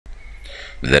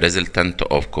The resultant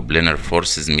of coplanar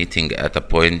forces meeting at a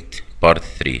point, part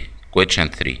 3. Question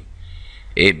 3.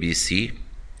 ABC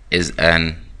is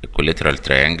an equilateral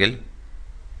triangle.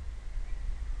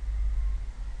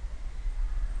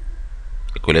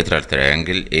 Equilateral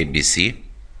triangle ABC.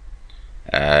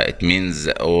 It means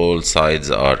all sides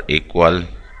are equal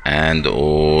and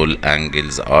all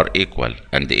angles are equal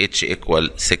and each equal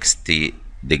 60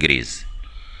 degrees.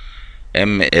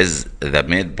 M is the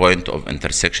midpoint of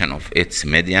intersection of its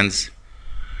medians.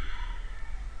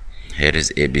 Here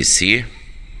is ABC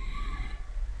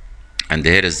and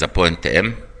here is the point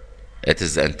M. It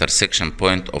is the intersection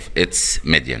point of its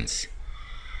medians.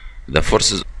 The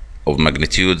forces of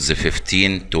magnitudes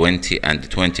 15, 20 and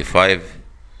 25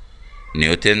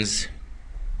 newtons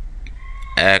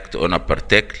act on a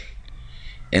particle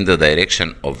in the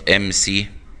direction of MC.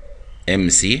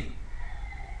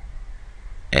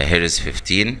 Here is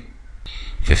 15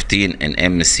 in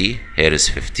MC, here is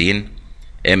 15,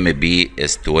 MB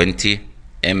is 20,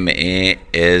 MA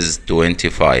is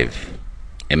 25,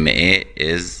 MA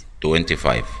is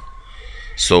 25.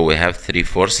 So we have three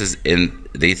forces in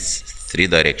these three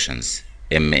directions: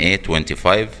 MA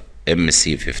 25,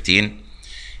 MC 15,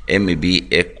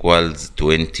 MB equals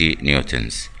 20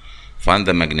 newtons. Find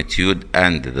the magnitude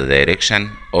and the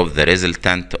direction of the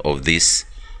resultant of these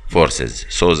forces.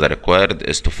 So the required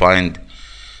is to find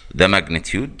the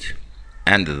magnitude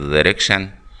and the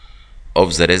direction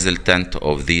of the resultant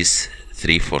of these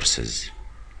three forces.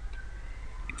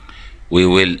 We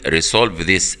will resolve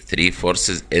these three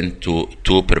forces into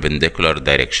two perpendicular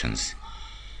directions.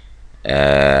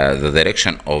 The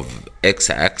direction of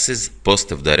x-axis,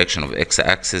 positive direction of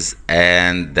x-axis,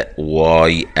 and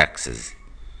y-axis.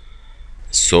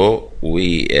 So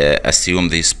we assume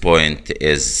this point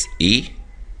is E.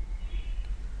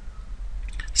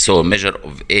 So measure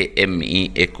of AME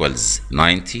equals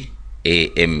 90,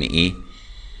 AME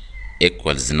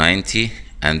equals 90,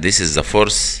 and this is the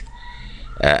force,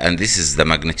 and this is the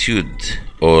magnitude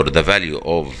or the value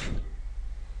of,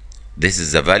 this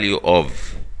is the value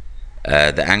of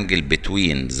the angle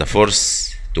between the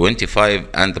force 25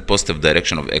 and the positive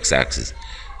direction of x-axis.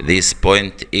 This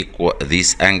point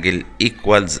this angle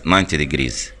equals 90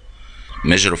 degrees.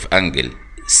 Measure of angle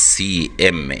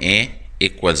CMA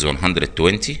equals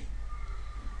 120.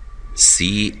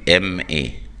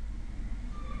 CMA,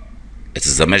 it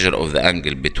is the measure of the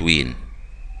angle between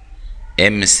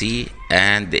MC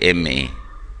and MA.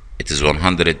 It is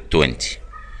 120.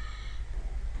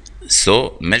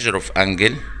 So measure of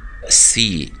angle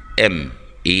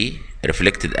CME,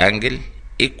 reflected angle,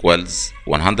 equals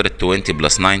 120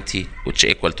 plus 90, which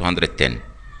equal to 110.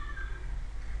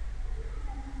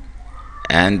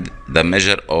 And the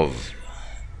measure of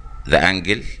the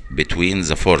angle between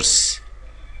the force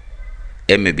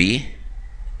MB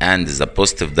and the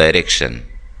positive direction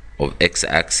of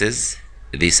x-axis,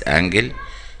 this angle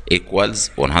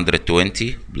equals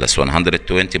 120 plus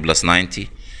 120 plus 90,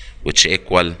 which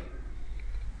equal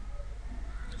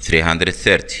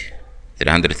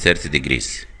 330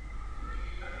 degrees.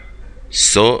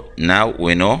 So now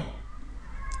we know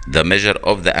the measure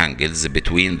of the angles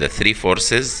between the three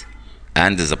forces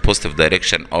and the positive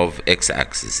direction of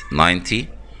x-axis: 90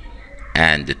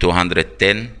 and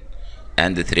 210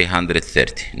 and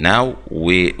 330. Now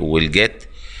we will get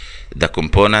the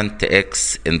component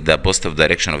x in the positive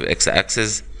direction of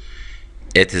x-axis.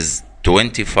 It is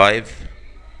 25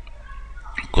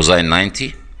 cosine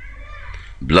 90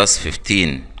 plus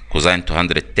 15 cosine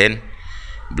 210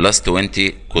 plus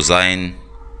 20 cosine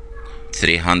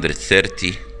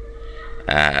 330.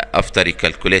 After you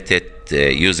calculate it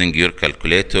using your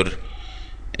calculator,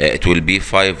 it will be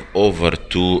 5 over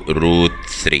 2 root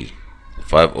 3.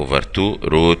 5 over 2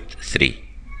 root 3.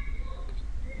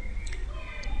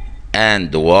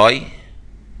 And y,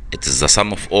 it is the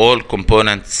sum of all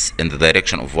components in the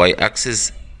direction of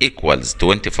y-axis, equals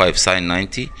 25 sine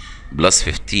 90 plus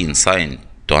 15 sine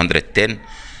 210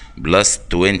 plus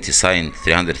 20 sine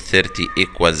 330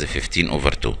 equals 15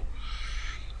 over 2.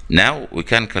 Now we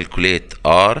can calculate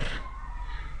R.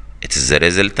 It is the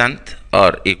resultant.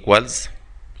 R equals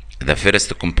the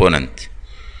first component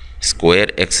square,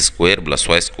 x square plus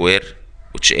y square,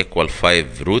 which equal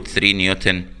 5 root 3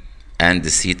 Newton, and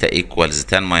theta equals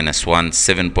 10 minus 1,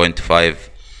 7.5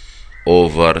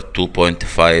 over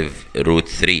 2.5 root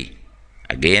 3.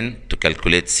 Again, to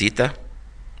calculate theta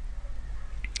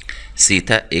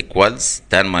equals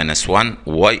 10 minus 1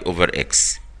 y over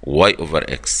x,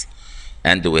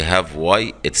 and we have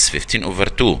y, it's 15 over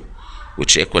 2,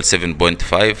 which equals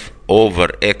 7.5 over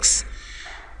x,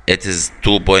 it is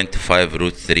 2.5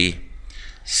 root 3.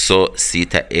 So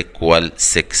theta equal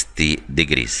 60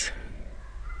 degrees.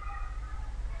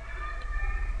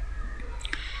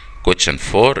 Question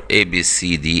 4.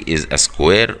 ABCD is a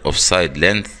square of side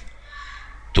length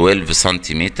 12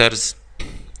 centimeters.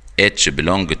 H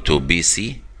belong to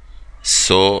BC.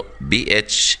 So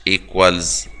BH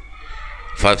equals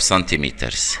 5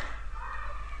 centimeters.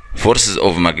 Forces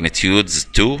of magnitudes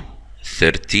 2,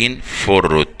 13, 4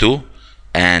 root 2,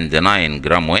 and 9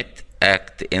 gram weight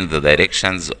act in the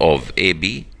directions of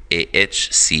AB, AH,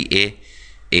 CA,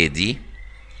 AD,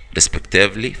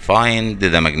 respectively. Find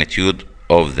the magnitude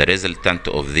of the resultant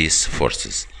of these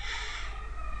forces.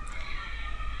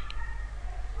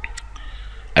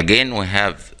 Again, we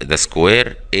have the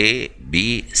square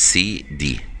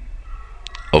ABCD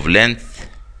of length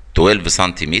 12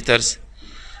 centimeters,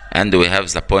 and we have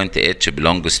the point H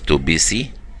belongs to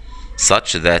BC,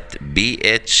 such that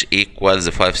BH equals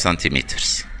 5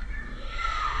 centimeters.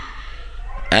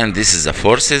 And this is the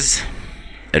forces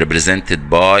represented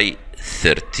by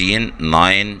 13,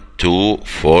 9, 2,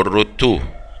 4 root 2.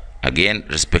 Again,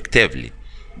 respectively.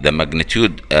 The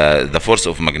magnitude, the force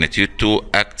of magnitude 2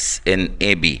 acts in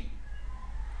AB.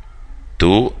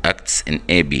 2 acts in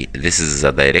AB. This is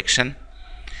the direction.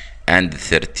 And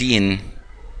 13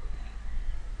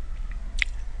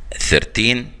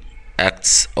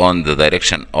 acts on the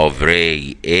direction of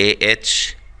ray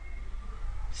AH.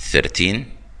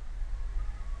 13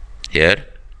 here,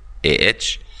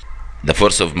 AH. The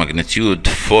force of magnitude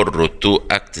 4 root 2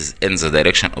 acts in the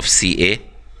direction of CA.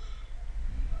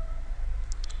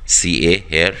 CA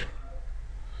here.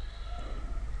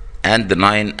 And the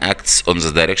 9 acts on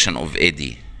the direction of AD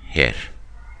here.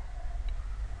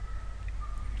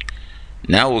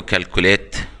 Now we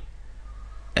calculate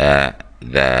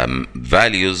the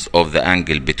values of the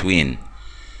angle between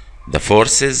the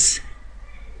forces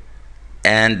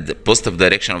and the positive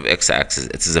direction of x-axis.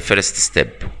 It is the first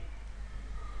step.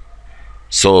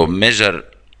 So measure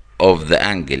of the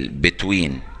angle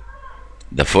between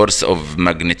the force of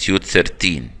magnitude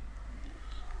 13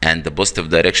 and the positive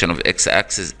direction of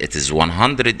x-axis, it is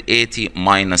 180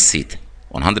 minus theta.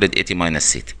 180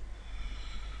 minus theta.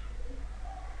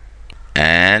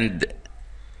 And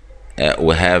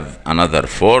we have another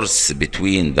force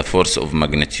between the force of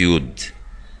magnitude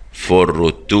 4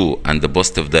 root 2 and the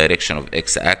positive direction of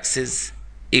x-axis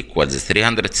equals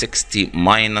 360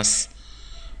 minus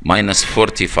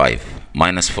 45.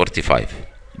 Minus 45.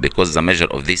 Because the measure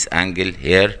of this angle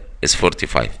here is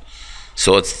 45.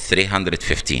 So it's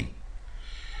 315.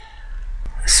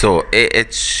 So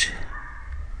AH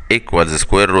equals the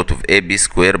square root of AB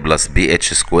square plus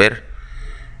BH square,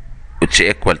 which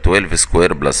equal 12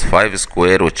 square plus 5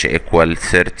 square, which equal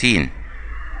 13.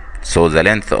 So the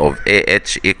length of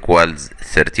AH equals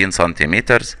 13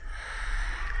 centimeters.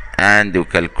 And we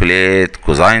calculate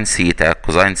cosine theta.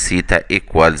 Cosine theta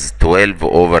equals 12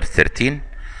 over 13.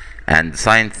 And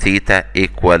sine theta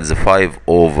equals 5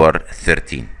 over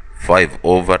 13. 5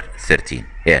 over 13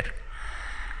 here.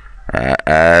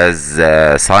 As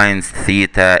sine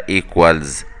theta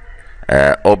equals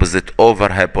opposite over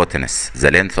hypotenuse.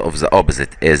 The length of the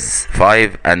opposite is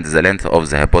 5 and the length of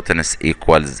the hypotenuse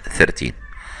equals 13.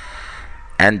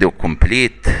 And you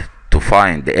complete to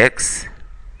find the x.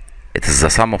 It is the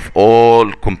sum of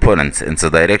all components in the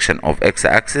direction of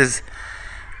x-axis.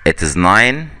 It is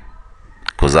 9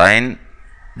 cosine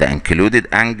the included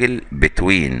angle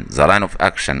between the line of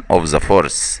action of the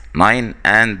force 9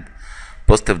 and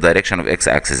positive direction of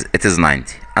x-axis. It is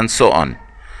 90 and so on.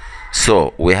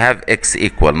 So we have x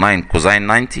equal 9 cosine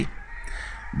 90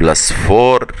 plus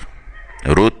 4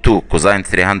 root 2 cosine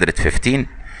 315.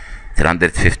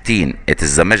 315, it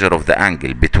is the measure of the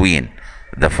angle between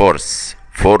the force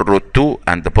 4 root 2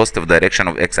 and the positive direction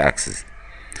of x-axis,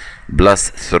 plus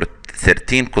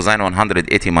 13 cosine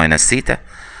 180 minus theta,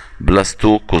 plus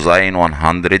 2 cosine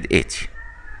 180.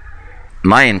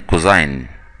 9 cosine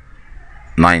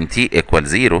 90 equals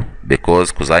 0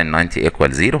 because cosine 90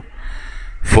 equals 0.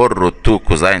 4 root 2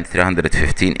 cosine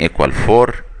 315 equal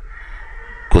 4.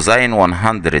 Cosine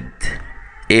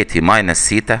 180 minus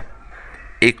theta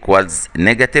equals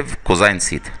negative cosine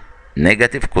theta.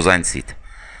 Negative cosine theta.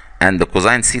 And the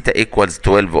cosine theta equals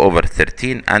 12 over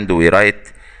 13. And we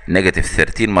write negative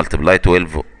 13 multiply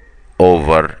 12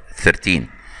 over 13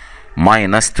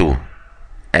 minus 2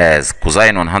 as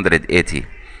cosine 180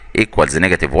 equals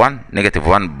negative 1. Negative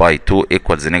 1 by 2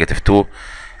 equals negative 2.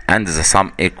 And the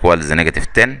sum equals negative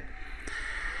 10.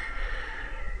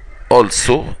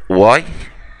 Also y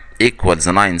equals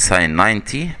 9 sine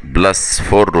 90 plus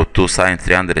 4 root 2 sine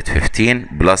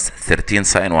 315 plus 13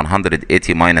 sine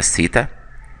 180 minus theta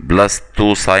plus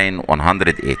 2 sine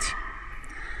 180.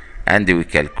 And we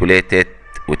calculate it,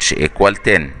 which equal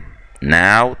 10.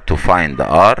 now to find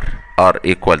r. R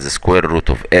equals square root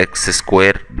of x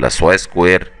square plus y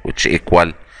square, which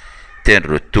equal 10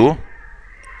 root 2.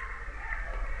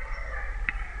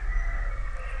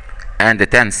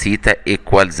 And tan theta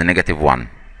equals negative 1.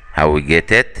 How we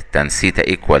get it? Tan theta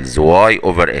equals y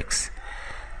over x.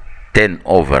 10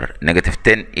 over negative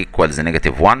 10 equals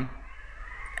negative 1.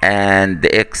 And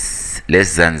x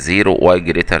less than 0, y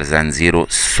greater than 0,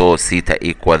 so theta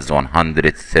equals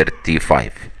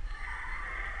 135.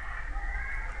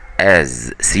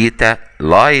 As theta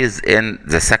lies in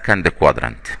the second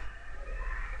quadrant.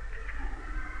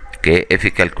 Okay, if you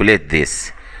calculate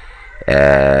this,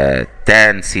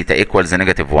 tan theta equals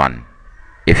negative 1.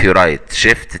 If you write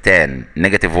shift tan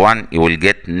negative 1, you will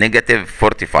get negative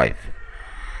 45.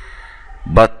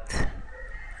 But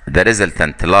the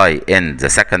resultant lie in the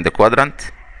second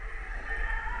quadrant.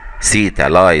 Theta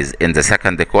lies in the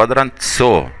second quadrant,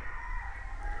 so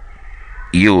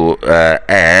you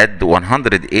add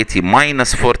 180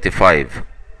 minus 45,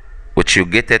 which you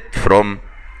get it from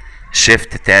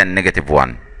shift tan negative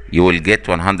 1. You will get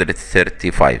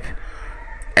 135,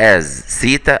 as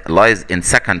theta lies in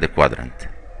second quadrant.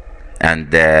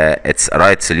 And it's a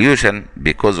right solution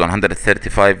because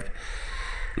 135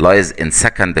 lies in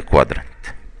second quadrant.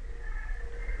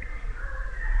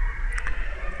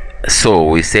 So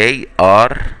we say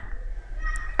R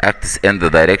acts in the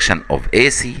direction of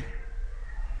AC,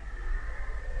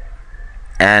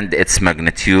 and its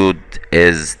magnitude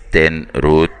is 10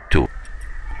 root